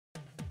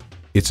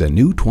It's a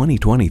new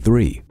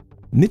 2023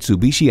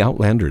 Mitsubishi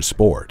Outlander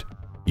Sport.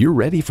 You're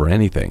ready for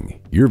anything.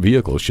 Your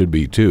vehicle should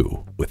be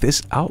too. With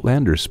this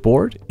Outlander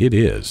Sport, it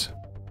is.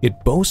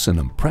 It boasts an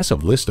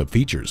impressive list of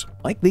features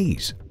like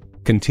these: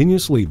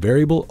 continuously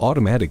variable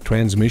automatic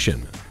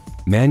transmission,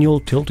 manual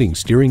tilting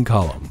steering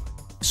column,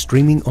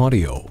 streaming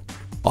audio,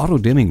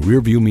 auto-dimming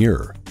rearview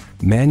mirror,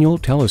 manual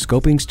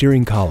telescoping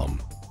steering column,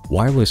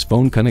 wireless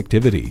phone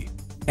connectivity,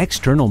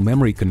 external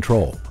memory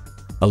control,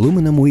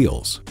 aluminum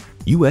wheels,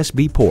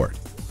 USB port,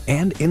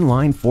 and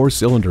inline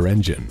 4-cylinder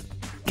engine.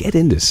 Get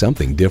into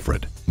something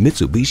different.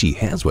 Mitsubishi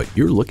has what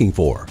you're looking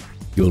for.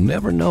 You'll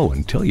never know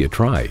until you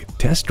try.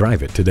 Test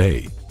drive it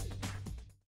today.